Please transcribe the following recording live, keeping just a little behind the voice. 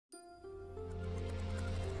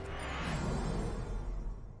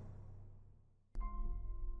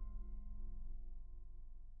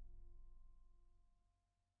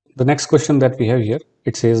the next question that we have here,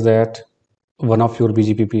 it says that one of your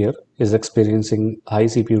BGP peer is experiencing high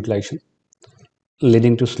CPU utilization,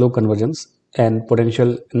 leading to slow convergence and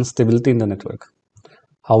potential instability in the network.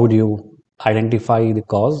 How would you identify the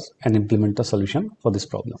cause and implement a solution for this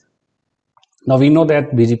problem? Now we know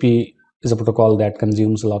that BGP is a protocol that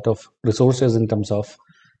consumes a lot of resources in terms of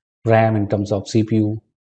RAM, in terms of CPU.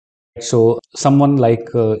 So someone like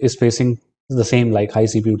is facing the same like high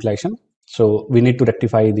CPU utilization. So we need to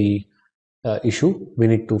rectify the issue. We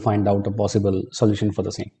need to find out a possible solution for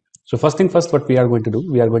the same. So first thing first, what we are going to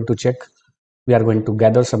do, we are going to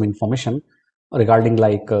gather some information regarding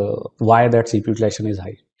like why that CPU utilization is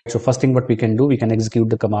high. So first thing what we can do, we can execute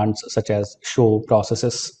the commands such as show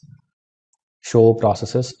processes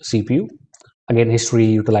CPU. Again, history,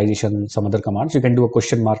 utilization, some other commands. You can do a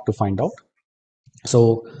question mark to find out.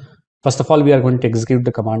 So first of all, we are going to execute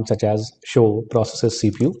the command such as show processes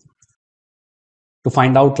CPU to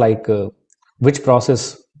find out like which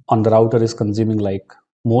process on the router is consuming like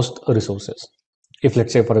most resources. If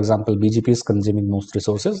let's say, for example, BGP is consuming most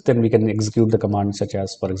resources, then we can execute the command such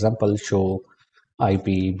as, for example, show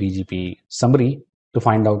IP BGP summary to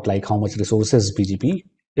find out like how much resources BGP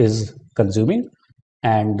is consuming,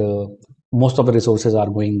 and most of the resources are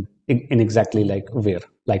going in exactly like where.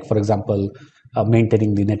 Like for example,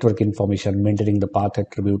 maintaining the network information, maintaining the path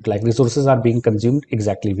attribute, like resources are being consumed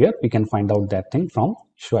exactly where. We can find out that thing from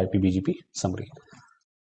show IP BGP summary.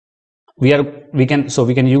 We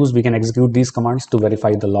can execute these commands to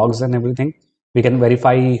verify the logs and everything. We can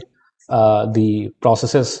verify the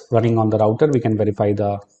processes running on the router. We can verify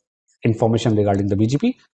the information regarding the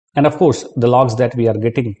BGP, and of course the logs that we are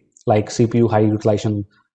getting, like CPU high utilization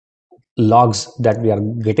logs that we are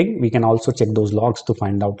getting, we can also check those logs to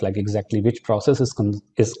find out like exactly which process is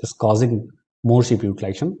causing more CPU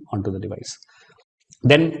utilization onto the device.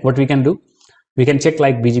 Then what we can do, we can check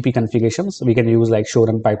like BGP configurations. We can use like show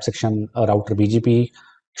run pipe section, router BGP,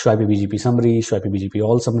 show IP BGP summary, show IP BGP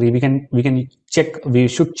all summary. We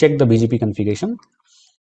should check the BGP configuration,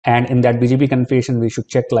 and in that BGP configuration we should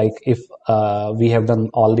check like if we have done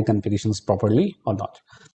all the configurations properly or not.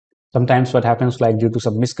 Sometimes what happens, like due to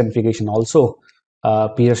some misconfiguration also,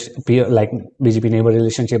 peer like BGP neighbor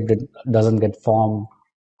relationship doesn't get formed,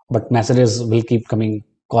 but messages will keep coming,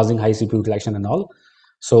 causing high CPU utilization and all.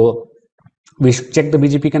 So we should check the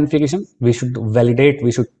BGP configuration. We should validate.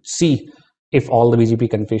 We should see if all the BGP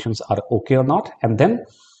configurations are okay or not, and then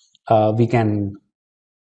we can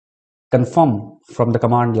confirm from the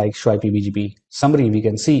command like show IP BGP summary. We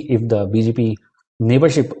can see if the BGP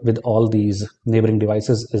neighborship with all these neighboring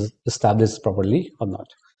devices is established properly or not.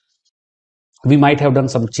 We might have done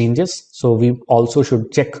some changes, so we also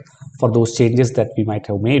should check for those changes that we might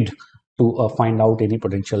have made to find out any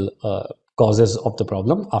potential causes of the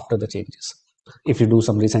problem after the changes. If you do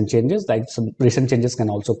some recent changes, like some recent changes can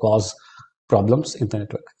also cause problems in the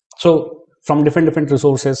network. So from different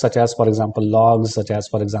resources, such as for example logs, such as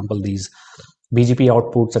for example these BGP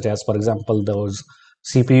outputs, such as for example those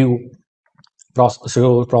CPU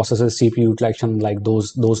processes, CPU utilization, like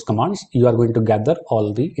those commands, you are going to gather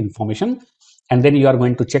all the information, and then you are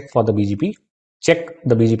going to check for the BGP, check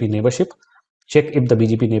the BGP neighborship, check if the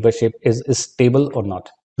BGP neighborship is stable or not.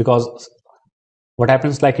 Because what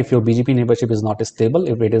happens, like if your BGP neighborship is not stable,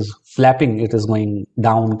 if it is flapping, it is going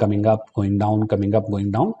down, coming up, going down, coming up,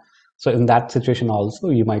 going down. So in that situation also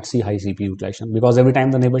you might see high CPU utilization, because every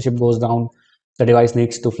time the neighborship goes down, the device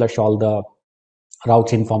needs to flush all the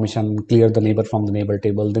routes information, clear the neighbor from the neighbor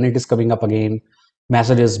table, then it is coming up again.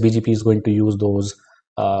 Messages, BGP is going to use those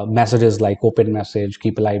messages like open message,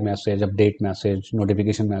 keep alive message, update message,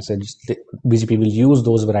 notification message. BGP will use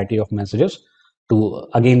those variety of messages to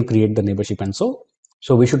again create the neighborship, and so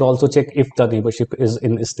we should also check if the neighborship is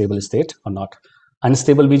in a stable state or not.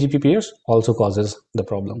 Unstable BGP pairs also causes the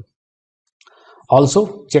problem.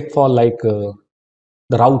 Also check for like the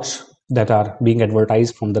routes that are being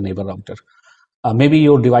advertised from the neighbor router. Maybe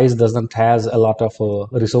your device doesn't has a lot of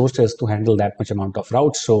resources to handle that much amount of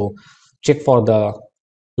routes, so check for the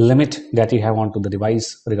limit that you have onto the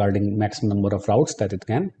device regarding maximum number of routes that it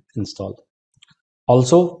can install.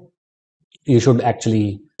 Also, you should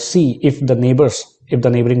actually see if the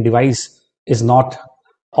neighboring device is not,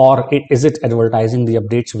 or is it advertising the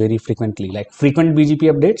updates very frequently, like frequent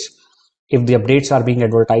BGP updates. If the updates are being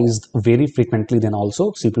advertised very frequently, then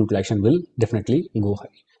also CPU utilization will definitely go high.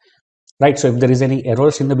 Right, so if there is any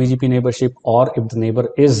errors in the BGP neighborship, or if the neighbor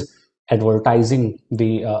is advertising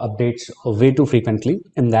the updates way too frequently,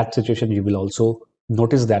 in that situation you will also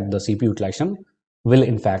notice that the CPU utilization will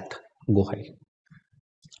in fact go high.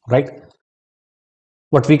 Right,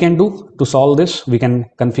 what we can do to solve this, we can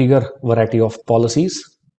configure variety of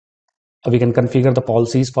policies We can configure the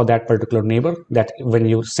policies for that particular neighbor, that when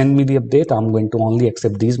you send me the update, I'm going to only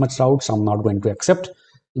accept these much routes. I'm not going to accept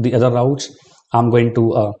the other routes. I'm going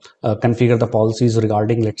to configure the policies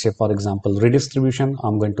regarding, let's say, for example, redistribution.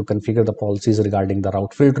 I'm going to configure the policies regarding the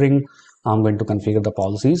route filtering. I'm going to configure the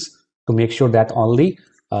policies to make sure that only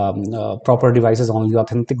proper devices, only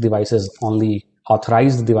authentic devices, only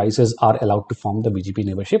authorized devices are allowed to form the BGP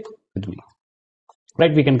neighborship with me.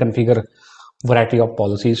 Right? We can configure variety of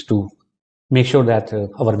policies to make sure that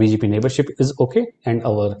our BGP neighborship is okay and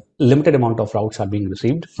our limited amount of routes are being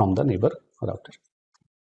received from the neighbor router.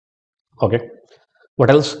 Okay. What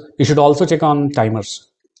else? You should also check on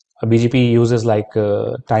timers. A BGP uses like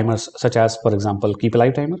timers such as, for example, keep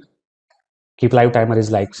alive timer. Keep alive timer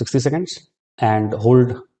is like 60 seconds and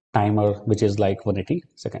hold timer, which is like 180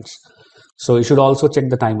 seconds. So you should also check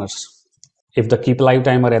the timers. If the keep alive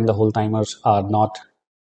timer and the hold timers are not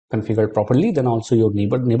configured properly, then also your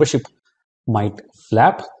neighborship might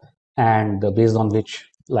flap, and based on which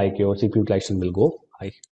like your CPU utilization will go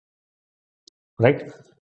high, right?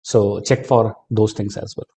 So check for those things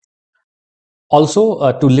as well.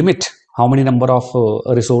 Also, to limit how many number of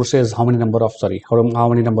resources, how many number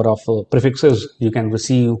of prefixes you can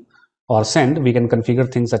receive or send, we can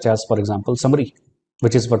configure things such as, for example, summary,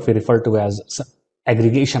 which is what we refer to as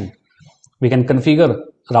aggregation. We can configure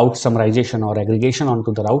route summarization or aggregation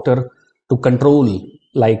onto the router to control,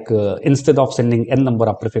 like instead of sending n number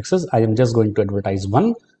of prefixes, I am just going to advertise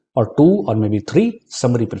 1 or 2 or maybe 3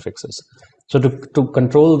 summary prefixes. So to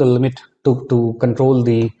control the limit, to control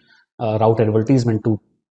the route advertisement, to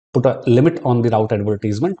put a limit on the route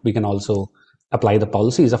advertisement, we can also apply the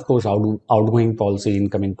policies, of course, outgoing policy,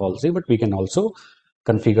 incoming policy, but we can also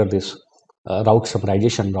configure this route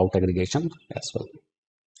summarization, route aggregation as well.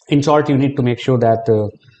 In short, you need to make sure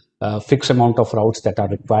that fixed amount of routes that are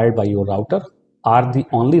required by your router are the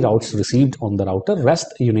only routes received on the router.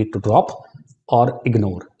 Rest you need to drop or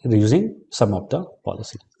ignore using some of the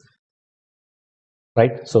policy.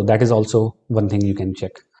 Right? So that is also one thing you can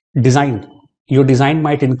check. Design. Your design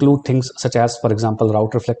might include things such as, for example,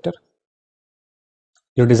 route reflector.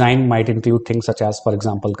 Your design might include things such as, for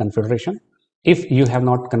example, configuration. If you have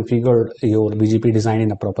not configured your BGP design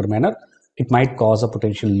in a proper manner, it might cause a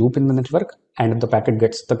potential loop in the network. And if the packet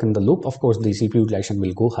gets stuck in the loop, of course, the CPU utilization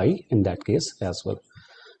will go high in that case as well.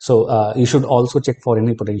 So you should also check for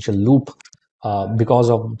any potential loop because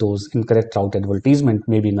of those incorrect route advertisement,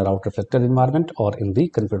 maybe in a route reflector environment or in the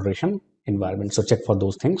configuration environment. So check for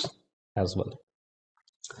those things as well.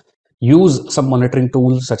 Use some monitoring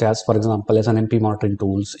tools such as, for example, SNMP monitoring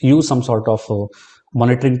tools. Use some sort of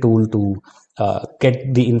monitoring tool to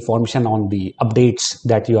get the information on the updates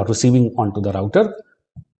that you are receiving onto the router,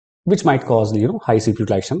 which might cause high CPU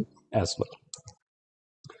utilization as well.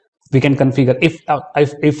 We can configure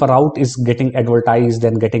if a route is getting advertised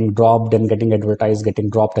and getting dropped and getting advertised, getting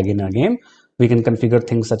dropped again and again. We can configure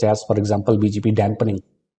things such as, for example, BGP dampening.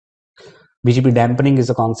 BGP dampening is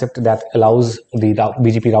a concept that allows the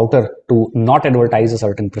BGP router to not advertise a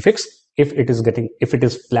certain prefix if it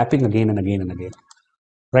is flapping again and again and again,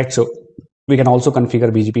 right? So we can also configure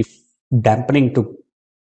BGP dampening to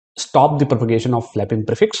stop the propagation of flapping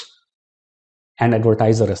prefix and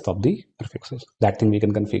advertise the rest of the prefixes. That thing we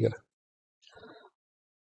can configure.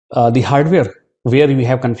 The hardware, where we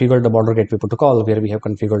have configured the border gateway protocol, where we have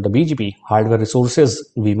configured the BGP hardware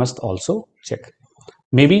resources, we must also check.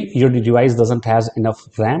 Maybe your device doesn't has enough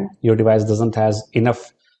RAM, your device doesn't has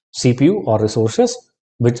enough CPU or resources,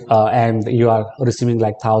 which and you are receiving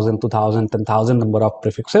like 1,000, 2,000, 10,000 number of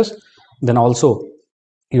prefixes. Then also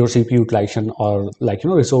your CPU utilization or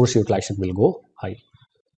resource utilization will go high.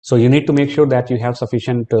 So you need to make sure that you have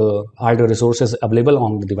sufficient hardware resources available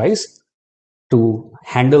on the device to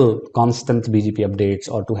handle constant BGP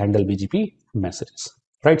updates or to handle BGP messages,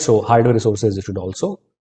 right? So hardware resources you should also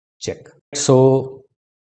check. So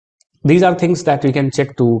these are things that we can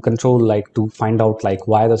check to control, like to find out like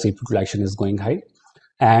why the CPU utilization is going high.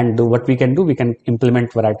 And what we can do, we can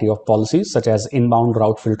implement variety of policies such as inbound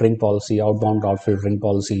route filtering policy, outbound route filtering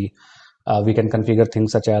policy. We can configure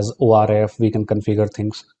things such as ORF. We can configure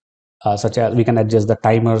things such as we can adjust the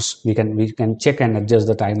timers. We can check and adjust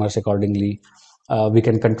the timers accordingly. We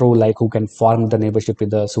can control like who can form the neighborship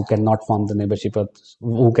with us, who cannot form the neighborship,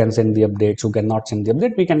 who can send the updates, who cannot send the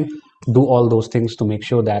update. We can do all those things to make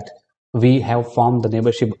sure that we have formed the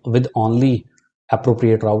neighborship with only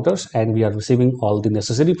appropriate routers and we are receiving all the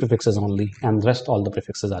necessary prefixes only, and the rest all the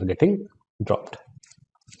prefixes are getting dropped.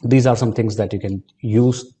 These are some things that you can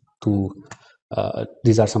use to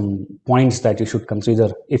these are some points that you should consider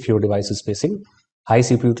if your device is facing high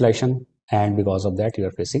CPU utilization and because of that you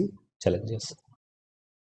are facing challenges.